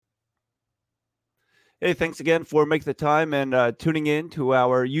Hey, thanks again for making the time and tuning in to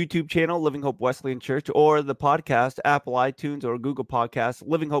our YouTube channel, Living Hope Wesleyan Church, or the podcast, Apple, iTunes, or Google Podcasts,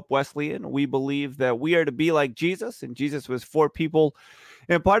 Living Hope Wesleyan. We believe that we are to be like Jesus, and Jesus was for people.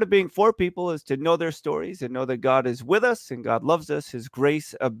 And part of being for people is to know their stories and know that God is with us and God loves us. His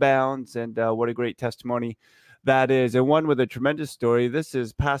grace abounds, and what a great testimony that is. And one with a tremendous story. This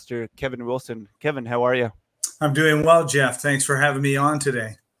is Pastor Kevin Wilson. Kevin, how are you? I'm doing well, Jeff. Thanks for having me on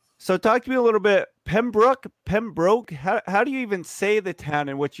today. So talk to me a little bit. Pembroke. How do you even say the town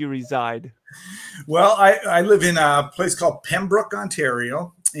in which you reside? Well, I live in a place called Pembroke,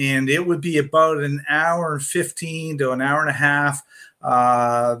 Ontario, and it would be about an hour and 15 to an hour and a half,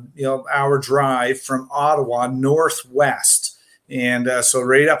 hour drive from Ottawa northwest. And so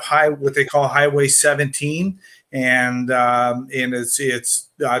right up what they call Highway 17. And it's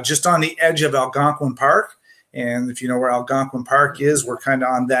just on the edge of Algonquin Park. And if you know where Algonquin Park is, we're kind of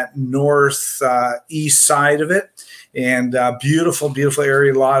on that northeast side of it. And beautiful, beautiful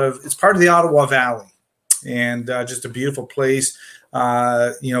area. It's part of the Ottawa Valley, and just a beautiful place.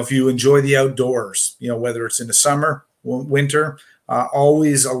 If you enjoy the outdoors, whether it's in the summer, winter,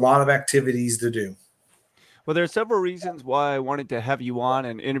 always a lot of activities to do. Well, there are several reasons why I wanted to have you on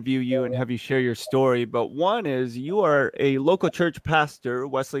and interview you and have you share your story. But one is you are a local church pastor,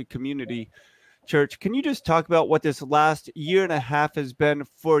 Wesley Community Church. Can you just talk about what this last year and a half has been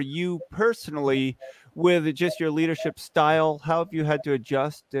for you personally with just your leadership style? How have you had to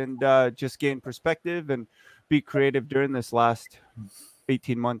adjust and just gain perspective and be creative during this last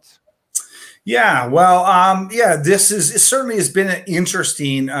 18 months? Yeah, well, it certainly has been an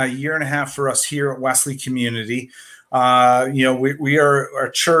interesting year and a half for us here at Wesley Community. We are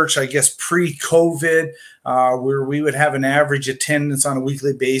a church, I guess, pre-COVID, where we would have an average attendance on a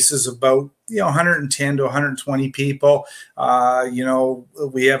weekly basis of about 110 to 120 people.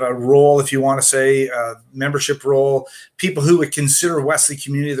 We have a role, if you want to say, membership role. People who would consider Wesley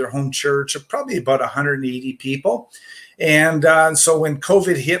Community their home church are probably about 180 people. And so when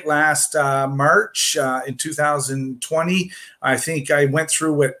COVID hit last March in 2020, I think I went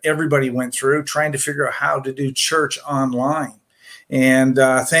through what everybody went through, trying to figure out how to do church online. And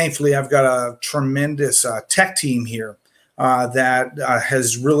thankfully, I've got a tremendous tech team here that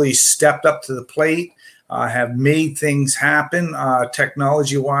has really stepped up to the plate, have made things happen.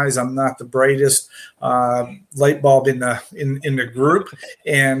 Technology-wise, I'm not the brightest light bulb in the group,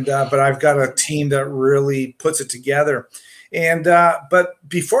 but I've got a team that really puts it together. And but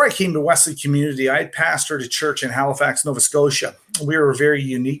before I came to Wesley Community, I had pastored a church in Halifax, Nova Scotia. We were a very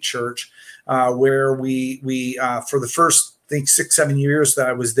unique church where we for the first, I think, 6-7 years that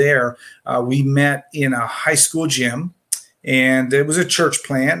I was there, we met in a high school gym. And it was a church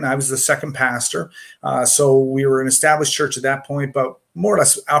plant, and I was the second pastor. So we were an established church at that point, but more or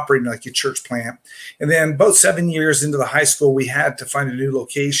less operating like a church plant. And then about 7 years into the high school, we had to find a new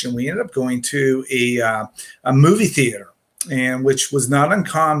location. We ended up going to a movie theater, and which was not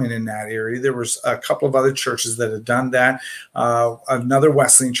uncommon in that area. There was a couple of other churches that had done that. Another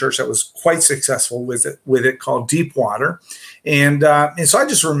Wesleyan church that was quite successful with it called Deepwater. And so I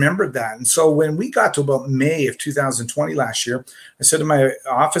just remembered that. And so when we got to about May of 2020 last year, I said to my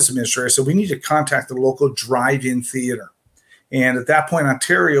office administrator, I said, we need to contact the local drive-in theater. And at that point,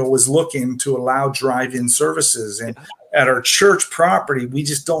 Ontario was looking to allow drive-in services. And at our church property, we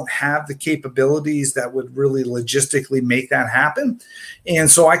just don't have the capabilities that would really logistically make that happen.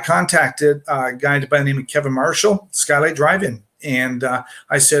 And so I contacted a guy by the name of Kevin Marshall, Skylight Drive-In. And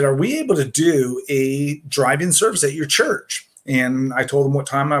I said, are we able to do a drive-in service at your church? And I told him what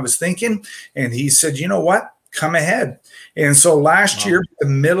time I was thinking. And he said, you know what? Come ahead. And so last year, the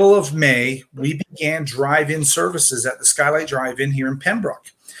middle of May, we began drive-in services at the Skylight Drive-In here in Pembroke.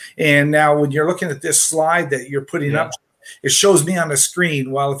 And now when you're looking at this slide that you're putting up, it shows me on the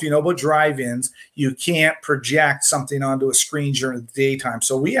screen. Well, if you know about drive-ins, you can't project something onto a screen during the daytime.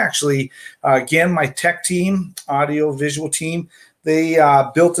 So we actually, again, my tech team, audio visual team, they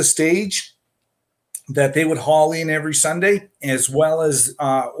built a stage that they would haul in every Sunday, as well as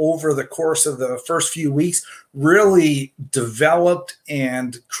over the course of the first few weeks, really developed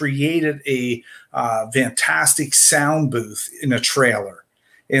and created a fantastic sound booth in a trailer.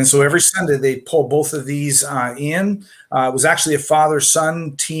 And so every Sunday they pull both of these in. It was actually a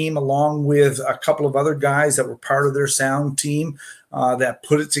father-son team along with a couple of other guys that were part of their sound team that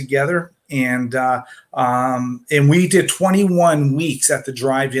put it together. And we did 21 weeks at the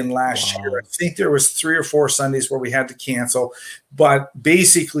drive-in last year. I think there was 3 or 4 Sundays where we had to cancel, but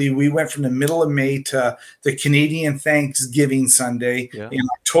basically we went from the middle of May to the Canadian Thanksgiving Sunday in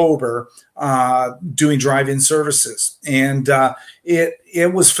October, doing drive-in services. And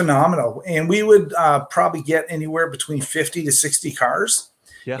it was phenomenal. And we would probably get anywhere between 50 to 60 cars.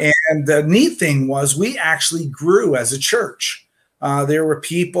 Yeah. And the neat thing was we actually grew as a church. There were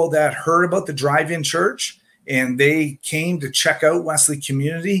people that heard about the drive-in church, and they came to check out Wesley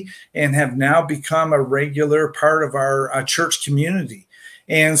Community and have now become a regular part of our church community.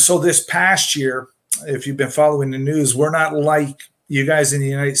 And so this past year, if you've been following the news, we're not like you guys in the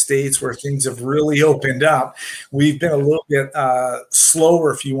United States where things have really opened up. We've been a little bit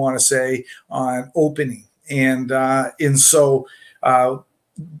slower, if you want to say, on opening. And so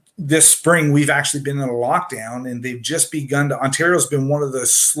this spring, we've actually been in a lockdown, and they've just begun to. Ontario's been one of the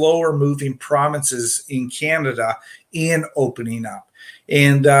slower moving provinces in Canada in opening up.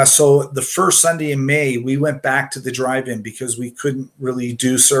 And so the first Sunday in May, we went back to the drive-in because we couldn't really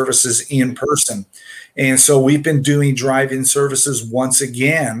do services in person. And so we've been doing drive-in services once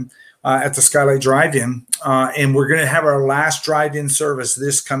again at the Skylight Drive-In. And we're going to have our last drive-in service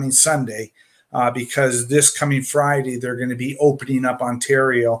this coming Sunday. Because this coming Friday, they're going to be opening up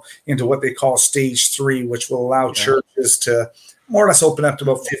Ontario into what they call stage 3, which will allow churches to more or less open up to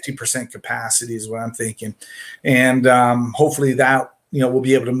about 50% capacity is what I'm thinking. And hopefully that, we'll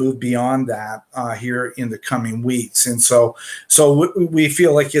be able to move beyond that here in the coming weeks. And so we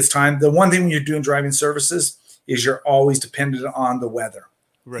feel like it's time. The one thing when you're doing driving services is you're always dependent on the weather.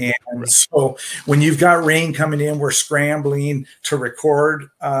 Right. And so when you've got rain coming in, we're scrambling to record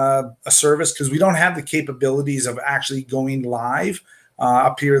a service because we don't have the capabilities of actually going live.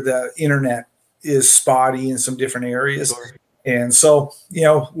 Up here, the internet is spotty in some different areas. Sure. And so,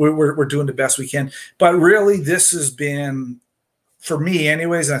 we're doing the best we can. But really, this has been, for me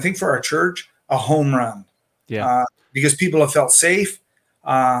anyways, and I think for our church, a home run. Yeah. Because people have felt safe.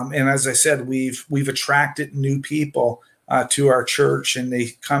 And as I said, we've attracted new people to our church, and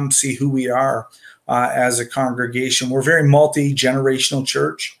they come see who we are as a congregation. We're a very multi-generational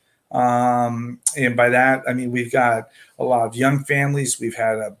church. And by that, I mean, we've got a lot of young families. We've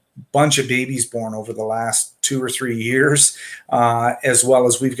had a bunch of babies born over the last 2 or 3 years, as well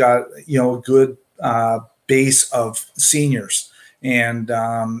as we've got, a good base of seniors and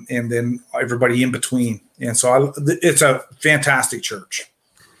then everybody in between. And so it's a fantastic church.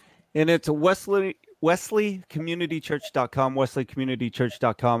 And it's a wesleycommunitychurch.com,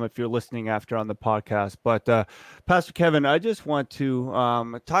 wesleycommunitychurch.com if you're listening after on the podcast. But Pastor Kevin, I just want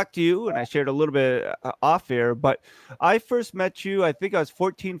to talk to you, and I shared a little bit off air, but I first met you, I think I was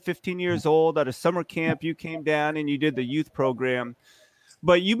 14, 15 years old at a summer camp. You came down and you did the youth program,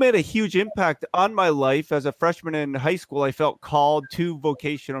 but you made a huge impact on my life. As a freshman in high school, I felt called to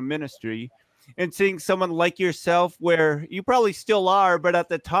vocational ministry. And seeing someone like yourself, where you probably still are, but at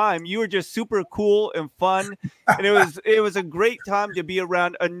the time you were just super cool and fun. And it was a great time to be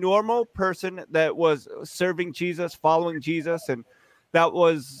around a normal person that was serving Jesus, following Jesus. And that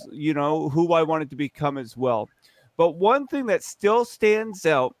was, who I wanted to become as well. But one thing that still stands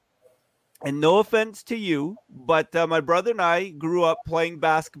out, and no offense to you, but my brother and I grew up playing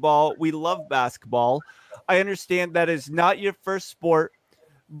basketball. We love basketball. I understand that is not your first sport,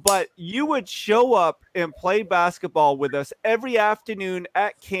 but you would show up and play basketball with us every afternoon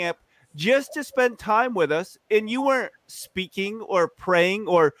at camp just to spend time with us. And you weren't speaking or praying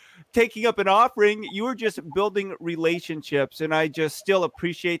or taking up an offering. You were just building relationships. And I just still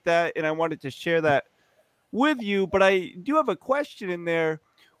appreciate that. And I wanted to share that with you. But I do have a question in there.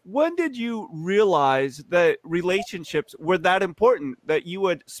 When did you realize that relationships were that important, that you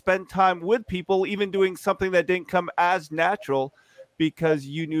would spend time with people, even doing something that didn't come as natural, because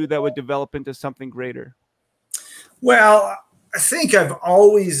you knew that would develop into something greater? Well, I think I've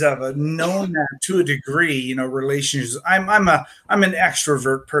always known that to a degree, relationships. I'm an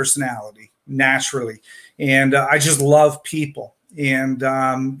extrovert personality naturally, and I just love people. And,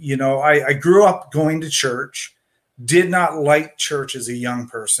 I grew up going to church, did not like church as a young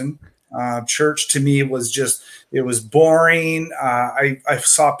person. Church to me was it was boring. I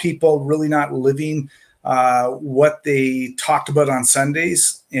saw people really not living what they talked about on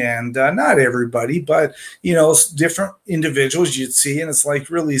Sundays, and not everybody, but different individuals you'd see, and it's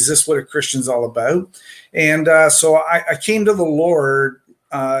like, really, is this what a Christian's all about? And so I came to the Lord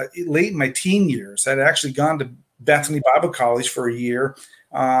late in my teen years. I'd actually gone to Bethany Bible College for a year,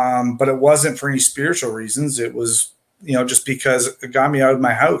 but it wasn't for any spiritual reasons. It was just because it got me out of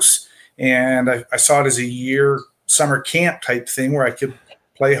my house, and I saw it as a year summer camp type thing where I could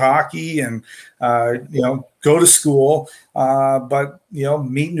play hockey and go to school, but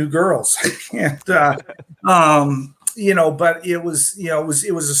meet new girls. And but it was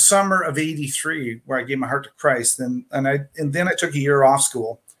a summer of '83 where I gave my heart to Christ, and then I took a year off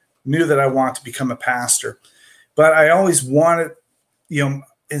school, knew that I wanted to become a pastor, but I always wanted,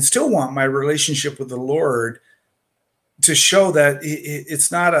 and still want my relationship with the Lord to show that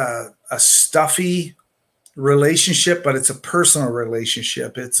it's not a stuffy relationship, but it's a personal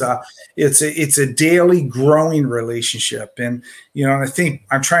relationship. It's a daily growing relationship. And, I think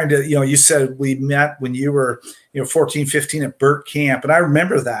I'm trying to, you said we met when you were, 14, 15 at Burt Camp. And I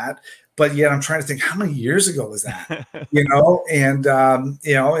remember that, but yet I'm trying to think how many years ago was that, and, and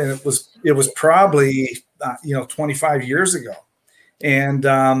it was probably, 25 years ago. And,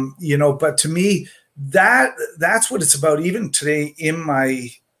 but to me, that's what it's about. Even today in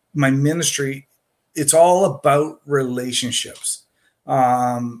my ministry, it's all about relationships,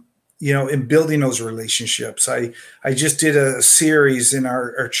 and building those relationships. I just did a series in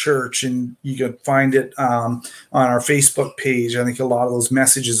our church, and you can find it on our Facebook page. I think a lot of those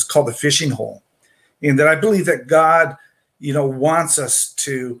messages called The Fishing Hole. And that I believe that God, wants us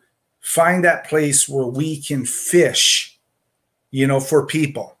to find that place where we can fish, for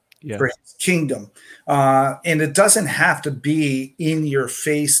people, for his kingdom. And it doesn't have to be in your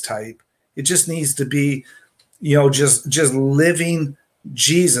face type. It just needs to be, just living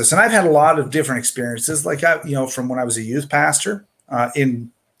Jesus. And I've had a lot of different experiences, like from when I was a youth pastor. In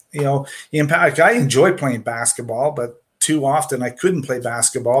fact, I enjoy playing basketball, but too often I couldn't play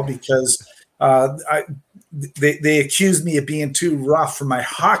basketball because they accused me of being too rough for my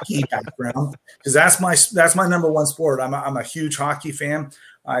hockey background, because that's my number one sport. I'm a huge hockey fan.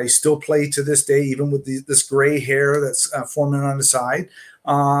 I still play to this day, even with this gray hair that's forming on the side.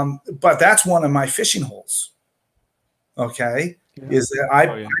 But that's one of my fishing holes. Okay. Yeah. Is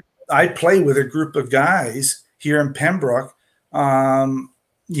that I play with a group of guys here in Pembroke,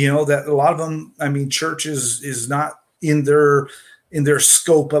 that a lot of them, church is not in their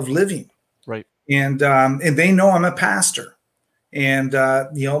scope of living. Right. And they know I'm a pastor, and,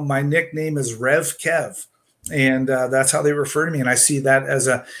 my nickname is Rev Kev. And that's how they refer to me. And I see that as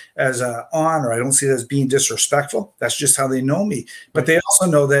a honor. I don't see it as being disrespectful. That's just how they know me. But they also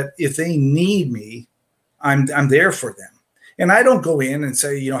know that if they need me, I'm there for them. And I don't go in and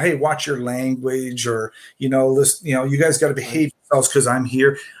say, hey, watch your language, or, this, you guys got to behave yourselves because I'm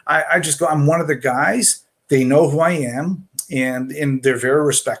here. I just go, I'm one of the guys. They know who I am, and they're very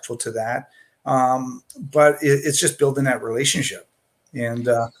respectful to that. But it's just building that relationship. And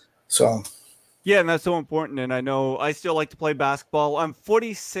so. Yeah, and that's so important. And I know I still like to play basketball. I'm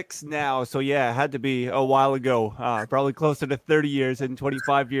 46 now, so yeah, it had to be a while ago, probably closer to 30 years and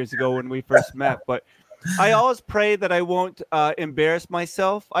 25 years ago when we first met. But I always pray that I won't embarrass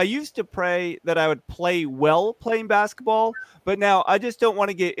myself. I used to pray that I would play well playing basketball, but now I just don't want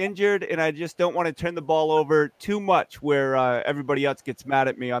to get injured, and I just don't want to turn the ball over too much where everybody else gets mad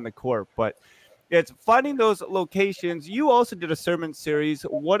at me on the court. But it's finding those locations. You also did a sermon series,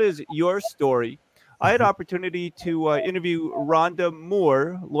 What is Your Story? I had opportunity to interview Rhonda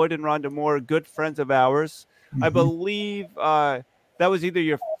Moore, Lloyd and Rhonda Moore, good friends of ours. I believe that was either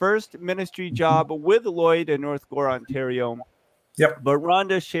your first ministry job with Lloyd in North Gore, Ontario. Yep. But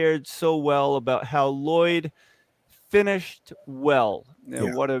Rhonda shared so well about how Lloyd finished well.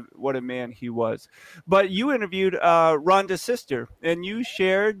 What a man he was. But you interviewed Rhonda's sister, and you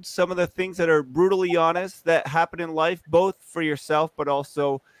shared some of the things that are brutally honest that happen in life, both for yourself, but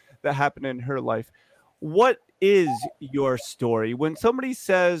also that happened in her life. What is your story? When somebody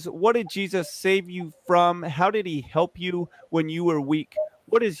says, what did Jesus save you from? How did he help you when you were weak?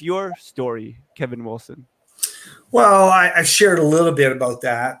 What is your story, Kevin Wilson? Well, I shared a little bit about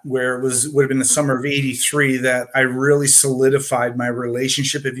that, where would have been the summer of '83 that I really solidified my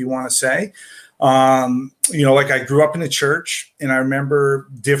relationship, if you want to say. Like I grew up in the church, and I remember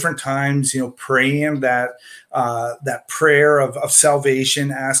different times, praying that prayer of salvation,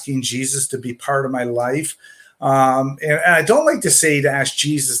 asking Jesus to be part of my life. And I don't like to say to ask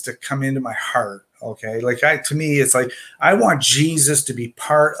Jesus to come into my heart. Okay. To me, it's like, I want Jesus to be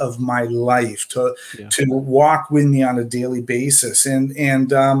part of my life, to walk with me on a daily basis.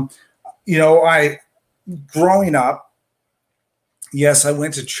 And I, growing up, yes, I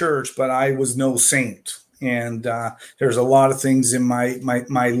went to church, but I was no saint. And there's a lot of things in my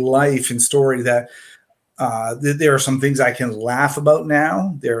life and story that there are some things I can laugh about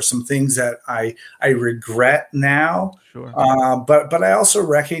now. There are some things that I regret now. Sure. But I also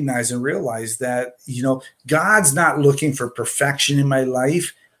recognize and realize that, God's not looking for perfection in my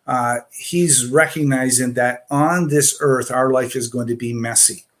life. he's recognizing that on this earth, our life is going to be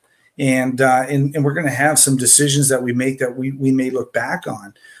messy. And we're going to have some decisions that we make that we may look back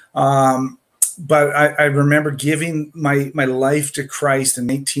on. But I remember giving my life to Christ in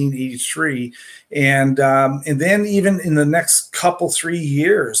 1983. And then even in the next 3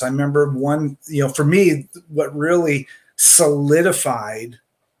 years, I remember one, for me, what really solidified,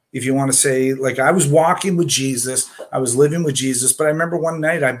 if you want to say, like, I was walking with Jesus, I was living with Jesus, but I remember one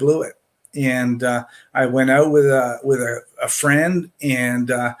night I blew it. And I went out with a friend,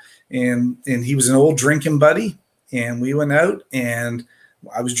 and he was an old drinking buddy. And we went out, and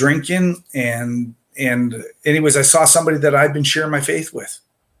I was drinking, and anyways, I saw somebody that I'd been sharing my faith with,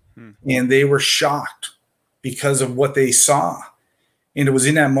 and they were shocked because of what they saw. And it was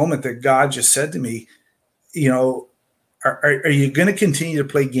in that moment that God just said to me, are you going to continue to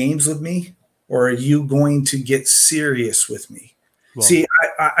play games with me, or are you going to get serious with me? Well, see,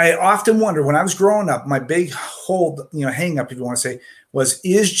 I often wonder, when I was growing up, my big hang up, if you want to say, was,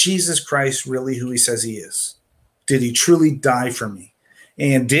 is Jesus Christ really who he says he is? Did he truly die for me?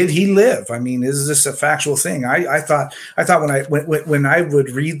 And did he live? I mean, is this a factual thing? I thought when I would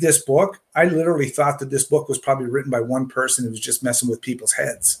read this book, I literally thought that this book was probably written by one person who was just messing with people's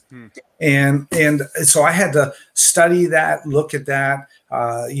heads. And so I had to study that, look at that,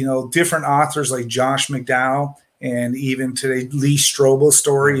 different authors like Josh McDowell. And even today, Lee Strobel's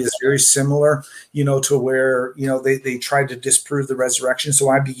story is very similar, to where, they tried to disprove the resurrection. So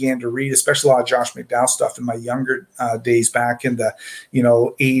I began to read, especially a lot of Josh McDowell stuff in my younger days back in the,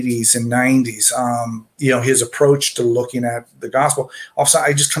 80s and 90s. His approach to looking at the gospel. Also,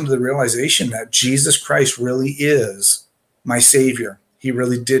 I just come to the realization that Jesus Christ really is my Savior. He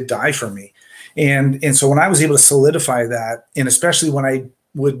really did die for me. And so when I was able to solidify that, and especially when I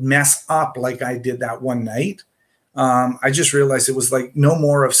would mess up like I did that one night, I just realized it was like no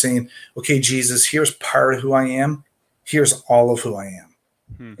more of saying, okay, Jesus, here's part of who I am. Here's all of who I am.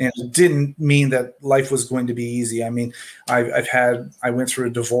 And it didn't mean that life was going to be easy. I mean, I went through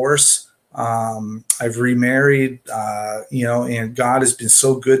a divorce. I've remarried, and God has been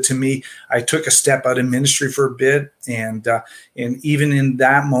so good to me. I took a step out in ministry for a bit. And even in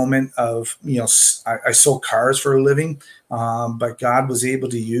that moment of, I sold cars for a living. But God was able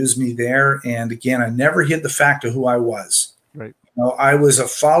to use me there. And again, I never hid the fact of who I was. Right. I was a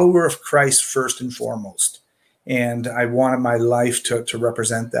follower of Christ first and foremost. And I wanted my life to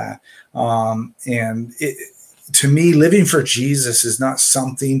represent that. To me, living for Jesus is not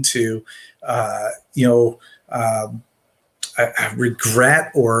something to,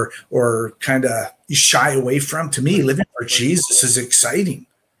 regret or kind of shy away from. To me, living for Jesus is exciting.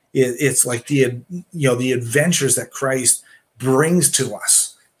 It's like the adventures that Christ brings to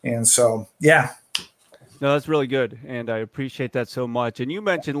us. And so, yeah. No, that's really good. And I appreciate that so much. And you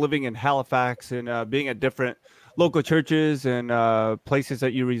mentioned living in Halifax and being at different local churches and places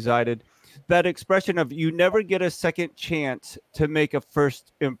that you resided. That expression of you never get a second chance to make a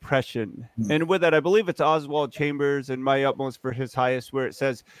first impression. And with that, I believe it's Oswald Chambers and My Utmost for His Highest, where it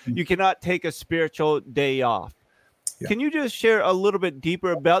says you cannot take a spiritual day off. Yeah. Can you just share a little bit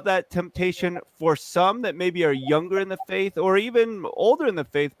deeper about that temptation for some that maybe are younger in the faith or even older in the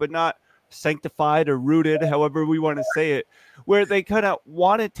faith, but not sanctified or rooted, however we want to say it, where they kind of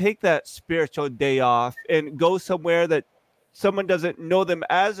want to take that spiritual day off and go somewhere that someone doesn't know them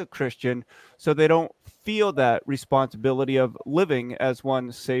as a Christian, so they don't feel that responsibility of living as one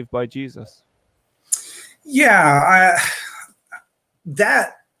saved by Jesus? Yeah,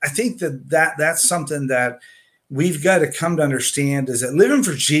 I think that's something that we've got to come to understand, is that living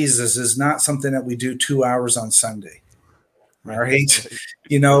for Jesus is not something that we do 2 hours on Sunday. All right.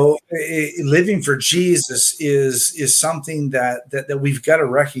 Living for Jesus is something that we've got to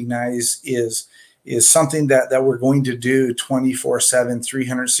recognize is something that we're going to do 24/7,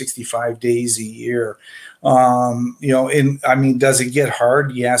 365 days a year. Does it get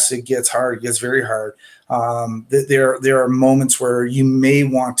hard? Yes, it gets hard. It gets very hard. There are moments where you may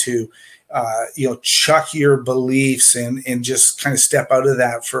want to, chuck your beliefs and just kind of step out of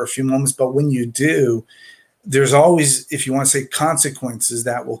that for a few moments. But when you do, there's always, if you want to say, consequences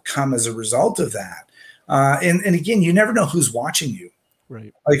that will come as a result of that. And again, you never know who's watching you.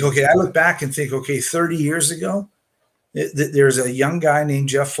 Right. Like, okay, I look back and think, okay, 30 years ago, there's a young guy named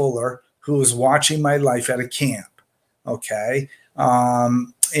Jeff Fuller who was watching my life at a camp. Okay.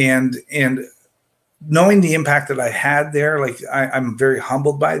 And knowing the impact that I had there, like I'm very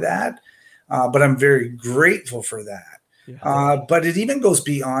humbled by that, but I'm very grateful for that. Yeah. But it even goes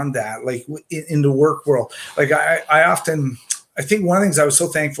beyond that, like in the work world. Like I think one of the things I was so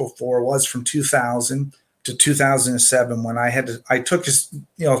thankful for was from 2000 to 2007 when I took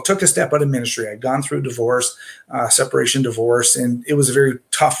a step out of ministry. I'd gone through divorce, separation, divorce, and it was a very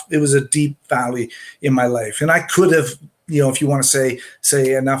tough. It was a deep valley in my life, and I could have, if you want to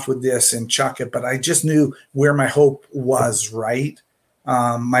say enough with this and chuck it, but I just knew where my hope was. Right,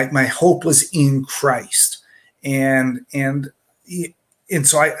 my hope was in Christ, and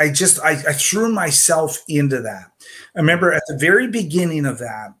so I threw myself into that. I remember at the very beginning of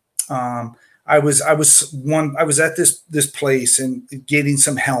that. I was at this place and getting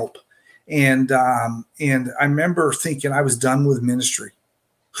some help, and I remember thinking I was done with ministry.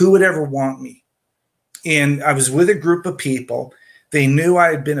 Who would ever want me? And I was with a group of people. They knew I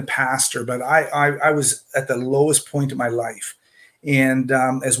had been a pastor, but I was at the lowest point of my life. And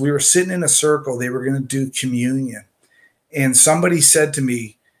as we were sitting in a circle, they were going to do communion, and somebody said to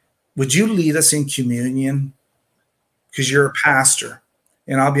me, "Would you lead us in communion? Because you're a pastor."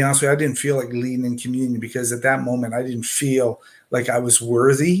 And I'll be honest with you, I didn't feel like leading in communion because at that moment I didn't feel like I was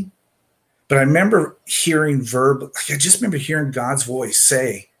worthy. But I remember hearing I just remember hearing God's voice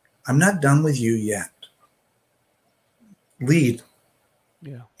say, "I'm not done with you yet. Lead."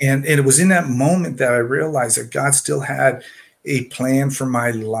 Yeah. And it was in that moment that I realized that God still had a plan for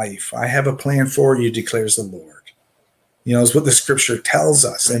my life. "I have a plan for you," declares the Lord. It's what the scripture tells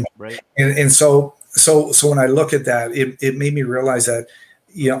us. Right. And so when I look at that, it made me realize that,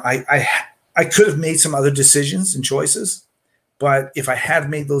 I could have made some other decisions and choices, but if I had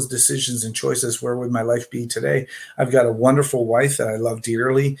made those decisions and choices, where would my life be today? I've got a wonderful wife that I love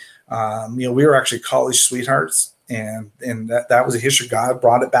dearly. We were actually college sweethearts, and that was a history. God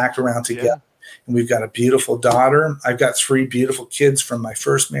brought it back around together. Yeah. And we've got a beautiful daughter. I've got 3 beautiful kids from my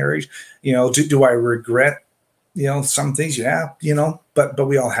first marriage. Do I regret, some things? Yeah, but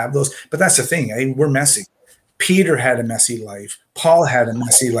we all have those. But that's the thing. We're messy. Peter had a messy life. Paul had a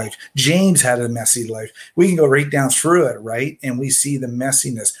messy life. James had a messy life. We can go right down through it, right? And we see the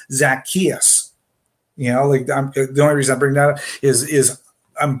messiness. Zacchaeus, the only reason I bring that up is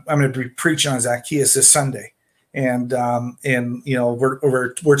I'm going to be preaching on Zacchaeus this Sunday. And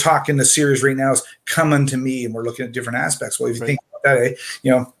we're talking, the series right now is "Come Unto Me," and we're looking at different aspects. Well, if you think about that,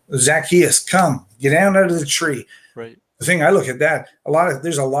 Zacchaeus, come, get down out of the tree. Right. The thing I look at that,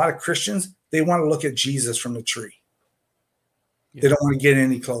 there's a lot of Christians, they want to look at Jesus from the tree. Yeah. They don't want to get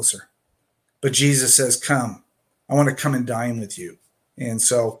any closer. But Jesus says, "Come, I want to come and dine with you." And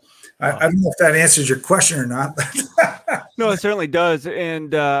so I don't know if that answers your question or not. No, it certainly does.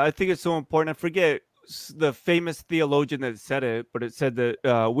 And I think it's so important. I forget the famous theologian that said it, but it said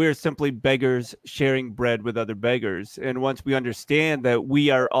that we're simply beggars sharing bread with other beggars. And once we understand that we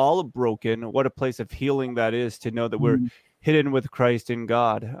are all broken, what a place of healing that is, to know that we're hidden with Christ in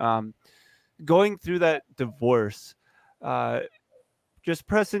God. Going through that divorce, just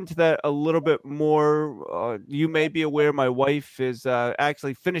press into that a little bit more. You may be aware my wife is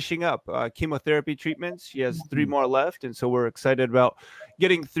actually finishing up chemotherapy treatments. She has 3 more left, and so we're excited about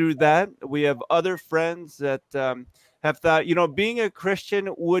getting through that. We have other friends that have thought, being a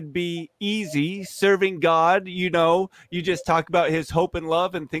Christian would be easy. Serving God, you just talk about his hope and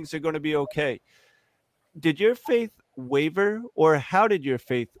love and things are going to be okay. Did your faith waver, or how did your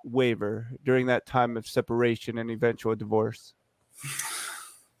faith waver during that time of separation and eventual divorce?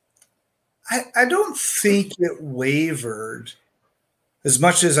 I don't think it wavered as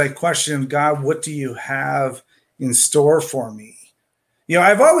much as I questioned, "God, what do you have in store for me?"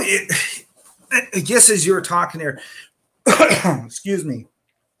 I've always, I guess as you were talking there, excuse me,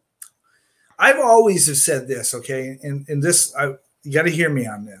 I've always have said this, okay, and this, you got to hear me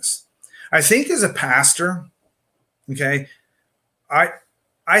on this. I think as a pastor, okay, I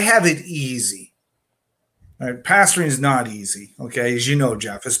have it easy. Right, pastoring is not easy, okay, as you know,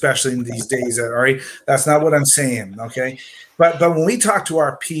 Jeff, especially in these days. All right, that's not what I'm saying, okay. But when we talk to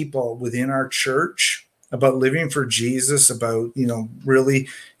our people within our church about living for Jesus, about really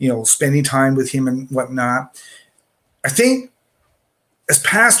spending time with him and whatnot, I think as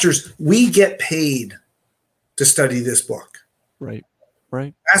pastors we get paid to study this book. Right.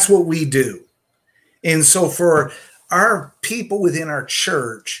 That's what we do, and so for our people within our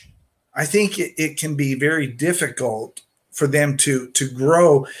church, I think it can be very difficult for them to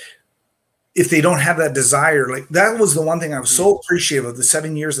grow if they don't have that desire. Like, that was the one thing I was so appreciative of the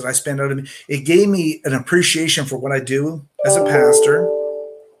 7 years that I spent out of it. It gave me an appreciation for what I do as a pastor.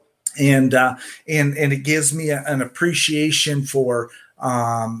 And it gives me an appreciation for,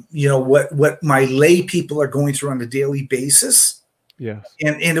 what my lay people are going through on a daily basis. Yes.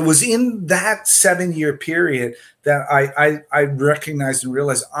 And it was in that 7-year period that I recognized and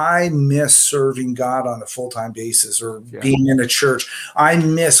realized I miss serving God on a full-time basis, or being in a church. I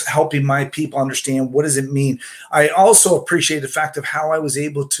miss helping my people understand, what does it mean? I also appreciate the fact of how I was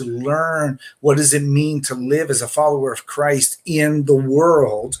able to learn what does it mean to live as a follower of Christ in the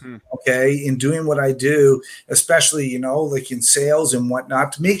world, okay, in doing what I do, especially, like in sales and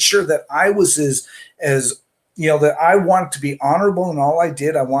whatnot, to make sure that I was as that I wanted to be honorable in all I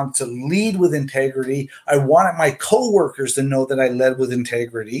did. I wanted to lead with integrity. I wanted my coworkers to know that I led with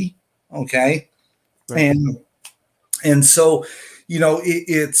integrity. Okay. Right. And so,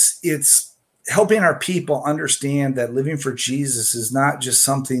 it's helping our people understand that living for Jesus is not just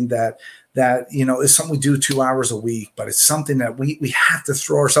something that is something we do 2 hours a week, but it's something that we have to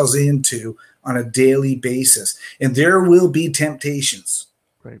throw ourselves into on a daily basis. And there will be temptations.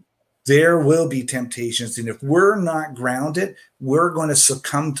 There will be temptations. And if we're not grounded, we're going to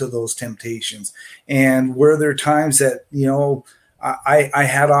succumb to those temptations. And were there times that, I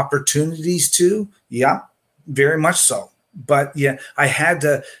had opportunities to? Yeah, very much so. But yeah, I had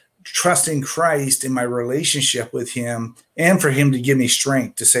to trust in Christ in my relationship with him, and for him to give me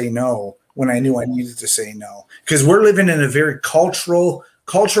strength to say no when I knew I needed to say no. Because we're living in a very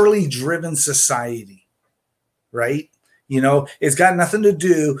culturally driven society, right? It's got nothing to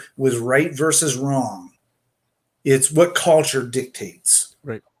do with right versus wrong. It's what culture dictates.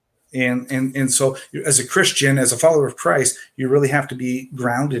 Right. And so as a Christian, as a follower of Christ, you really have to be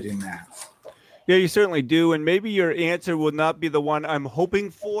grounded in that. Yeah, you certainly do. And maybe your answer will not be the one I'm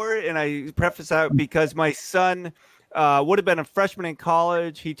hoping for. And I preface that because my son would have been a freshman in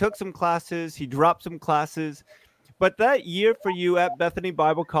college. He took some classes. He dropped some classes. But that year for you at Bethany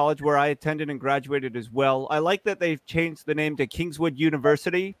Bible College, where I attended and graduated as well, I like that they've changed the name to Kingswood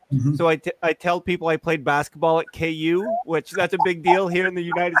University. Mm-hmm. So I tell people I played basketball at KU, which that's a big deal here in the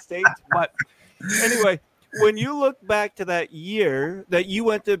United States. But anyway, when you look back to that year that you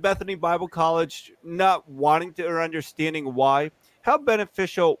went to Bethany Bible College, not wanting to or understanding why, how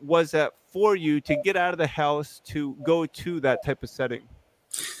beneficial was that for you to get out of the house to go to that type of setting?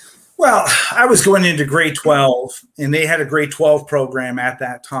 Well, I was going into grade 12, and they had a grade 12 program at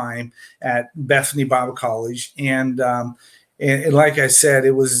that time at Bethany Bible College. And like I said,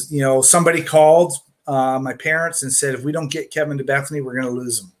 it was, somebody called my parents and said, if we don't get Kevin to Bethany, we're going to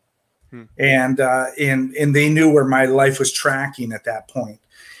lose him. And they knew where my life was tracking at that point.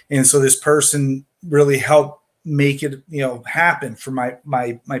 And so this person really helped make it, happen for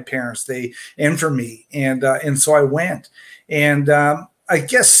my parents, and for me. And so I went, and I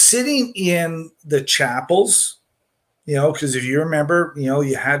guess sitting in the chapels, because if you remember,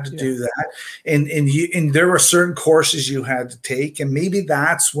 you had to do that, and there were certain courses you had to take, and maybe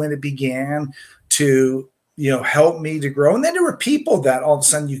that's when it began to, help me to grow. And then there were people that all of a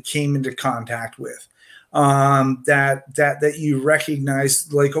sudden you came into contact with, that you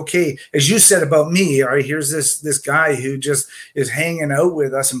recognize, like, okay, as you said about me, all right, here's this guy who just is hanging out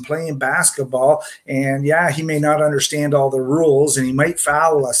with us and playing basketball, and yeah, he may not understand all the rules, and he might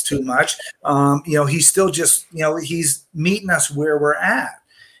foul us too much. He's still just, he's meeting us where we're at.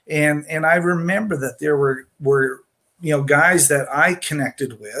 And I remember that there were guys that I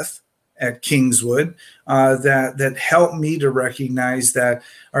connected with at Kingswood that helped me to recognize that,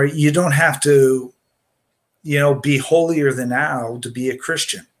 all right, you don't have to be holier than thou to be a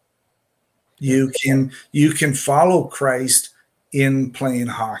Christian. You can follow Christ in playing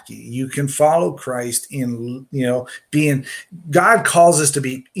hockey. You can follow Christ in, being, God calls us to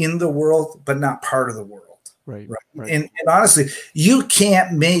be in the world, but not part of the world. Right. And honestly, you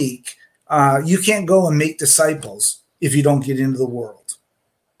can't go and make disciples if you don't get into the world.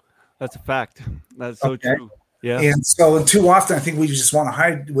 That's a fact. That's so true. Yeah. And so too often, I think we just want to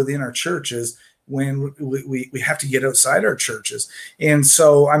hide within our churches when we have to get outside our churches. And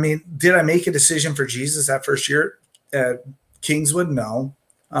so, I mean, did I make a decision for Jesus that first year at Kingswood? No.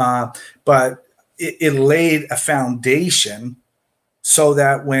 But it laid a foundation so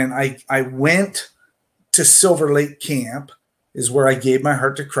that when I went to Silver Lake Camp, is where I gave my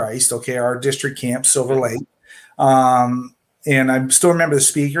heart to Christ. Okay, our district camp, Silver Lake. And I still remember the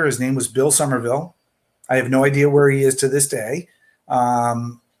speaker. His name was Bill Somerville. I have no idea where he is to this day.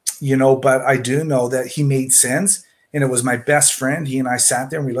 But I do know that he made sense, and it was my best friend. He and I sat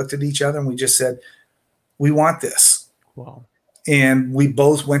there and we looked at each other and we just said, we want this. Wow. And we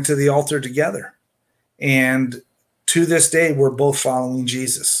both went to the altar together. And to this day, we're both following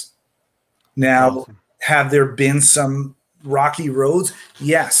Jesus. Now, awesome. Have there been some rocky roads?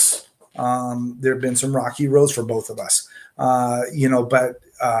 Yes. There have been some rocky roads for both of us. But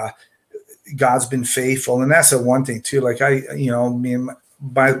God's been faithful. And that's the one thing too. Like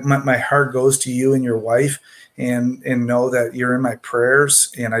my heart goes to you and your wife, and know that you're in my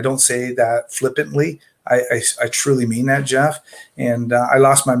prayers. And I don't say that flippantly. I truly mean that, Jeff. And I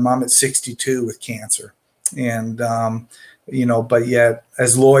lost my mom at 62 with cancer. And, but yet,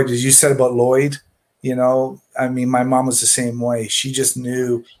 as you said about Lloyd, my mom was the same way. She just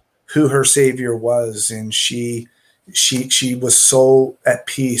knew who her Savior was. And she was so at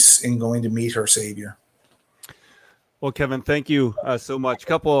peace in going to meet her Savior. Well, Kevin, thank you so much.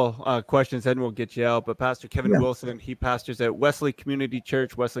 Couple questions, and we'll get you out. But Pastor Kevin Wilson, he pastors at Wesley Community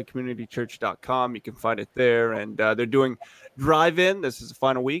Church, wesleycommunitychurch.com. You can find it there. And they're doing drive-in. This is the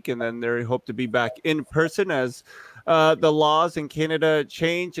final week, and then they hope to be back in person as the laws in Canada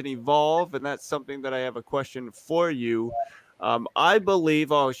change and evolve. And that's something that I have a question for you. I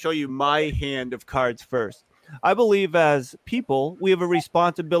believe, I'll show you my hand of cards first. I believe as people, we have a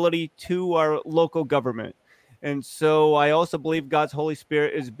responsibility to our local government. And so I also believe God's Holy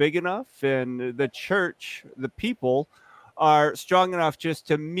Spirit is big enough, and the church, the people, are strong enough just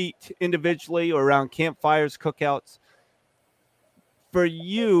to meet individually or around campfires, cookouts. For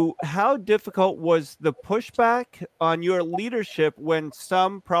you, how difficult was the pushback on your leadership when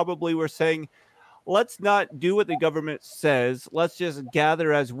some probably were saying, let's not do what the government says, let's just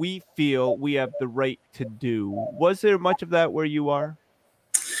gather as we feel we have the right to do? Was there much of that where you are?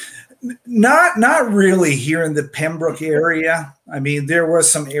 Not really here in the Pembroke area. I mean, there were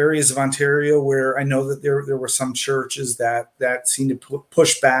some areas of Ontario where I know that there were some churches that seemed to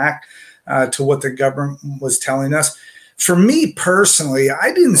push back to what the government was telling us. For me personally,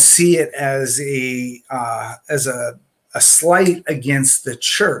 I didn't see it as a slight against the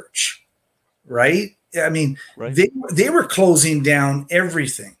church, right? I mean, right. They were closing down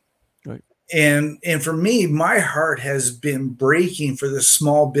everything. And for me, my heart has been breaking for the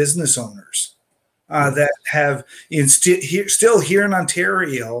small business owners that have still here in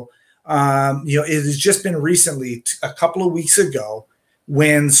Ontario. It has just been recently, a couple of weeks ago,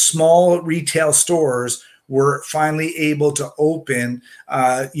 when small retail stores were finally able to open,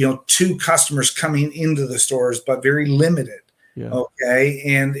 2 customers coming into the stores, but very limited. Yeah. Okay.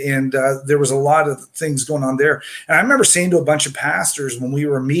 And there was a lot of things going on there. And I remember saying to a bunch of pastors when we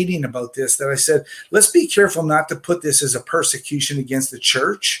were meeting about this, that I said, let's be careful not to put this as a persecution against the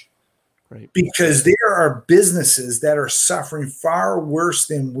church, right? Because there are businesses that are suffering far worse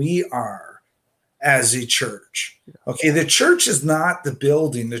than we are as a church. Okay. The church is not the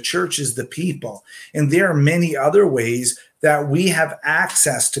building. The church is the people. And there are many other ways that we have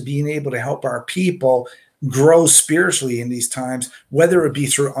access to being able to help our people grow spiritually in these times, whether it be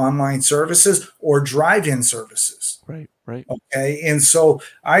through online services or drive-in services. Right. Okay. And so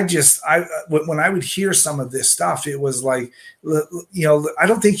when I would hear some of this stuff, it was like, I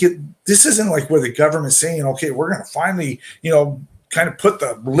don't think this isn't like where the government's saying, okay, we're going to finally, kind of put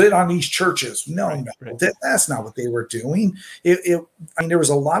the lid on these churches. No, that's not what they were doing. There was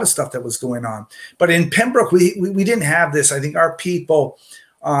a lot of stuff that was going on, but in Pembroke, we didn't have this. I think our people,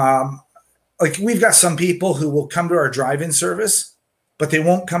 like we've got some people who will come to our drive-in service, but they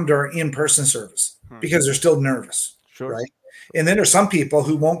won't come to our in-person service because they're still nervous, right? And then there's some people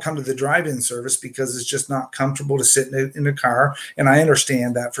who won't come to the drive-in service because it's just not comfortable to sit in a car. And I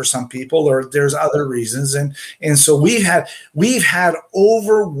understand that for some people, or there's other reasons. And so we've had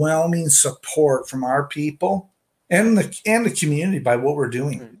overwhelming support from our people and the community by what we're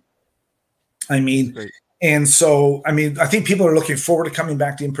doing. I mean, and so, I think people are looking forward to coming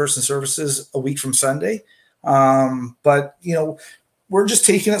back to in-person services a week from Sunday. But, we're just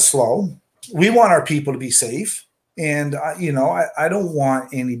taking it slow. We want our people to be safe. And, I don't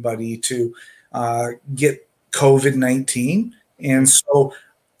want anybody to get COVID-19. And so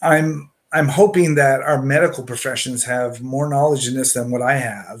I'm hoping that our medical professions have more knowledge in this than what I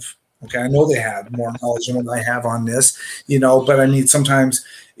have. Okay, I know they have more knowledge than what I have on this, but sometimes,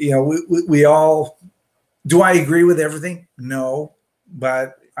 we all. Do I agree with everything? No,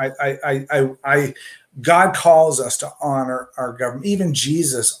 but God calls us to honor our government. Even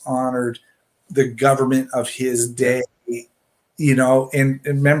Jesus honored the government of his day, and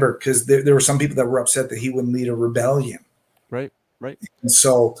remember, because there were some people that were upset that he wouldn't lead a rebellion. Right. And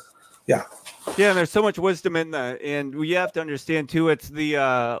so, yeah. Yeah, and there's so much wisdom in that. And we have to understand, too, it's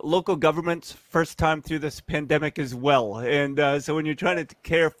the local government's first time through this pandemic as well. And so when you're trying to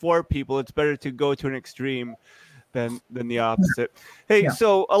care for people, it's better to go to an extreme than the opposite. Hey,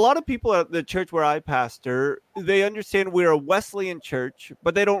 So a lot of people at the church where I pastor, they understand we're a Wesleyan church,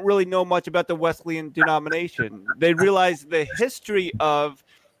 but they don't really know much about the Wesleyan denomination. They realize the history of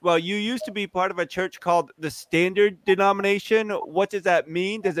Well, you used to be part of a church called the Standard Denomination. What does that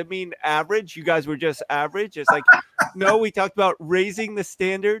mean? Does it mean average? You guys were just average? It's like, no, we talked about raising the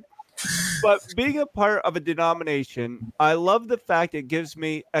standard. But being a part of a denomination, I love the fact it gives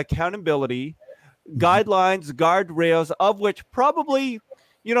me accountability, guidelines, guardrails, of which probably,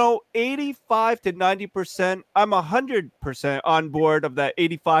 85 to 90%, I'm 100% on board of that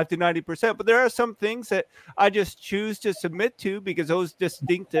 85 to 90%. But there are some things that I just choose to submit to because those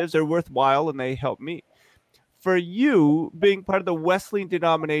distinctives are worthwhile and they help me. For you, being part of the Wesleyan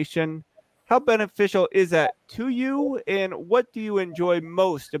denomination, how beneficial is that to you? And what do you enjoy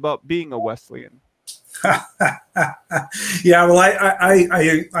most about being a Wesleyan? Yeah, well,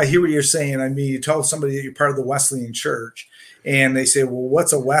 I hear what you're saying. I mean, you tell somebody that you're part of the Wesleyan church, and they say, well,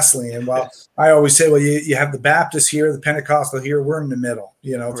 what's a Wesleyan? Well, I always say, well, you have the Baptist here, the Pentecostal here, we're in the middle,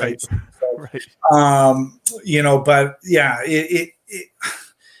 Right. type. So, Right. But yeah,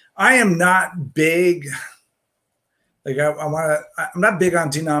 I am not big. Like I'm not big on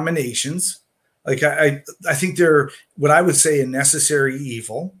denominations. Like I think they're what I would say a necessary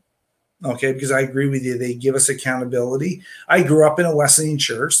evil. Okay, because I agree with you. They give us accountability. I grew up in a Wesleyan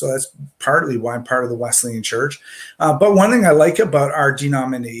church, so that's partly why I'm part of the Wesleyan church. But one thing I like about our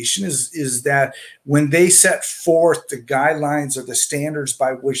denomination is that when they set forth the guidelines or the standards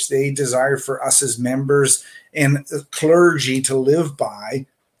by which they desire for us as members and clergy to live by,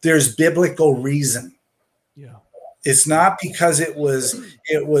 there's biblical reason. Yeah. It's not because it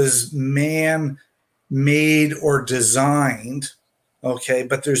was man made or designed. Okay,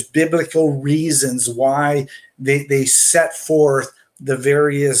 but there's biblical reasons why they set forth the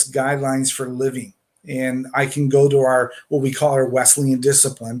various guidelines for living. And I can go to our what we call our Wesleyan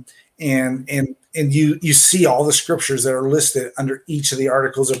discipline, and you see all the scriptures that are listed under each of the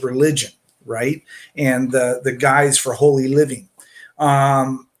articles of religion, right? And the guides for holy living.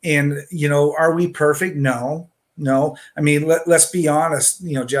 And are we perfect? No. I mean, let's be honest,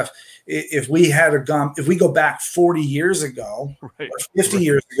 Jeff. If we go back 40 years ago, right, or 50 right.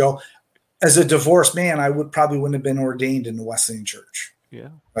 years ago, as a divorced man, I wouldn't have been ordained in the Wesleyan church. Yeah.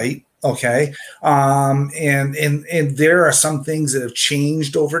 Right. Okay. And there are some things that have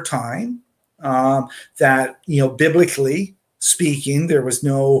changed over time. That biblically speaking, there was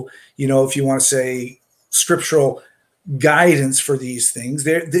no, if you want to say scriptural guidance for these things.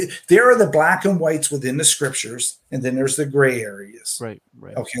 There are the black and whites within the scriptures, and then there's the gray areas. Right.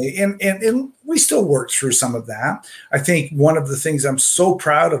 Okay. And we still work through some of that. I think one of the things I'm so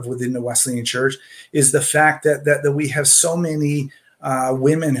proud of within the Wesleyan church is the fact that we have so many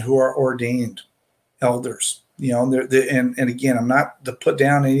women who are ordained elders. And again, I'm not to put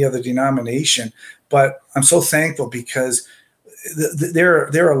down any other denomination, but I'm so thankful because there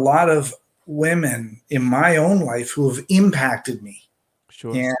are a lot of women in my own life who have impacted me.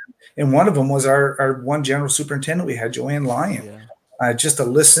 Sure. And one of them was our one general superintendent we had, Joanne Lyon. Yeah. Just to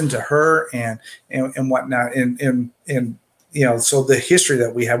listen to her and whatnot. And so the history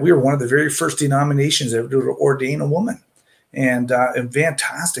that we were one of the very first denominations ever to ordain a woman. And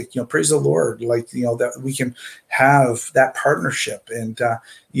fantastic, praise the Lord, that we can have that partnership. And,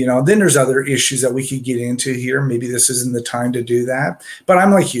 then there's other issues that we could get into here. Maybe this isn't the time to do that, but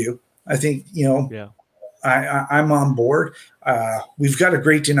I'm like you. I think, yeah. I'm on board. We've got a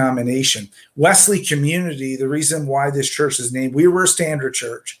great denomination. Wesley Community, the reason why this church is named, we were a standard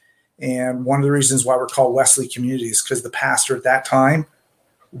church. And one of the reasons why we're called Wesley Community is because the pastor at that time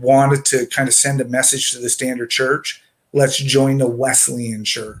wanted to kind of send a message to the standard church. Let's join the Wesleyan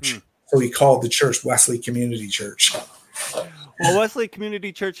church. So he called the church Wesley Community Church. Well,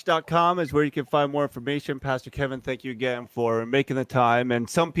 WesleyCommunityChurch.com is where you can find more information. Pastor Kevin, thank you again for making the time. And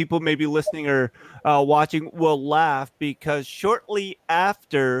some people maybe listening or watching will laugh because shortly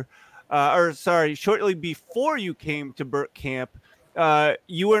before you came to Burke Camp,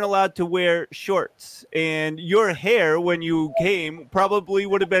 you weren't allowed to wear shorts. And your hair, when you came, probably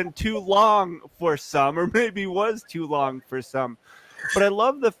would have been too long for some, or maybe was too long for some. But I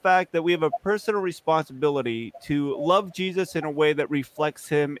love the fact that we have a personal responsibility to love Jesus in a way that reflects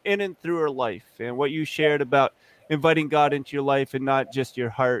him in and through our life. And what you shared about inviting God into your life and not just your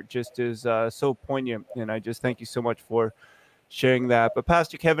heart just is so poignant. And I just thank you so much for sharing that. But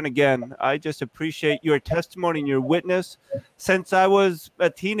Pastor Kevin, again, I just appreciate your testimony and your witness since I was a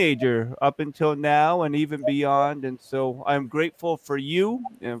teenager up until now and even beyond. And so I'm grateful for you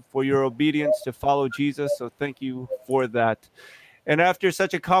and for your obedience to follow Jesus. So thank you for that. And after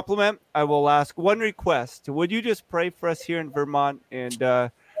such a compliment, I will ask one request. Would you just pray for us here in Vermont and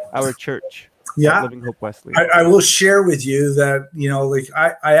our church? Yeah, Living Hope Wesley. I will share with you that,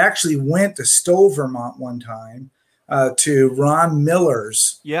 I actually went to Stowe, Vermont one time to Ron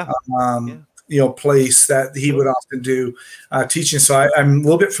Miller's place that he would often do teaching. So I'm a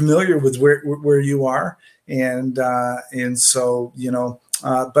little bit familiar with where you are, and so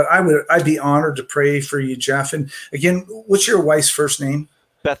but I'd be honored to pray for you, Jeff. And again, what's your wife's first name?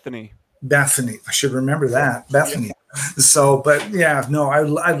 Bethany. Bethany. I should remember that. Bethany. Yeah. So, but yeah, no,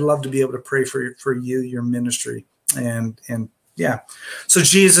 I'd love to be able to pray for you, your ministry, and yeah. So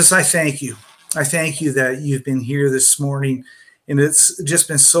Jesus, I thank you. I thank you that you've been here this morning, and it's just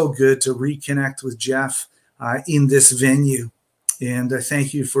been so good to reconnect with Jeff in this venue. And I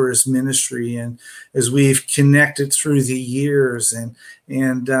thank you for his ministry, and as we've connected through the years, and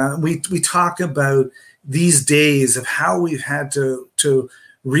we talk about these days of how we've had to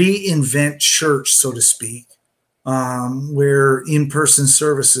reinvent church, so to speak, where in-person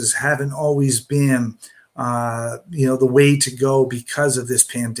services haven't always been, the way to go because of this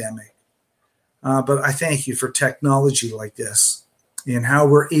pandemic. But I thank you for technology like this and how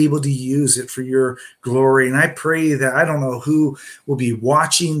we're able to use it for your glory. And I pray that, I don't know who will be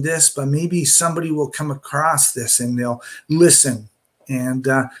watching this, but maybe somebody will come across this and they'll listen, and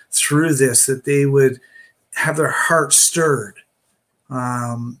through this, that they would have their heart stirred,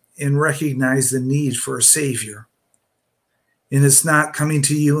 and recognize the need for a Savior. And it's not coming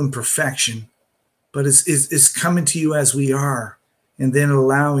to you in perfection, but it's coming to you as we are, and then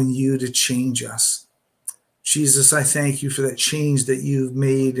allowing you to change us. Jesus, I thank you for that change that you've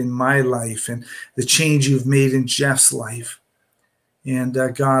made in my life and the change you've made in Jeff's life. And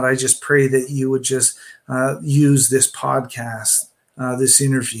God, I just pray that you would just use this podcast, this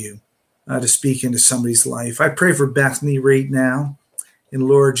interview, to speak into somebody's life. I pray for Bethany right now. And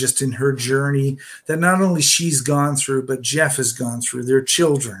Lord, just in her journey that not only she's gone through, but Jeff has gone through, their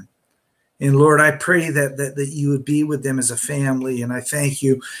children. And Lord, I pray that you would be with them as a family. And I thank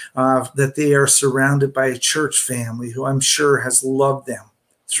you that they are surrounded by a church family who I'm sure has loved them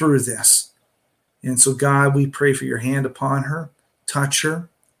through this. And so, God, we pray for your hand upon her, touch her.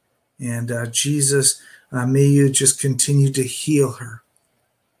 And Jesus, may you just continue to heal her.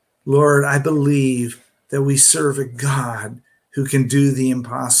 Lord, I believe that we serve a God who can do the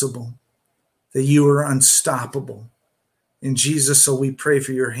impossible, that you are unstoppable. And Jesus, so we pray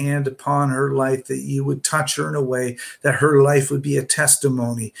for your hand upon her life, that you would touch her in a way that her life would be a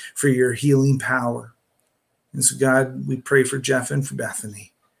testimony for your healing power. And so, God, we pray for Jeff and for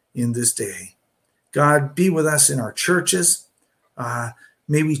Bethany in this day. God, be with us in our churches.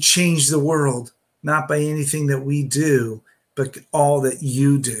 May we change the world, not by anything that we do, but all that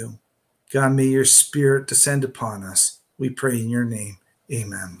you do. God, may your spirit descend upon us. We pray in your name.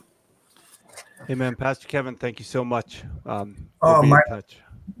 Amen. Amen. Pastor Kevin, thank you so much. We'll be in touch.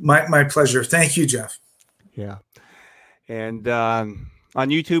 My pleasure. Thank you, Jeff. Yeah. And on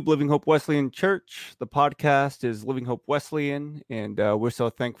YouTube, Living Hope Wesleyan Church, the podcast is Living Hope Wesleyan. And we're so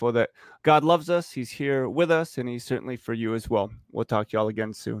thankful that God loves us. He's here with us, and he's certainly for you as well. We'll talk to y'all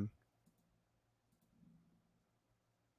again soon.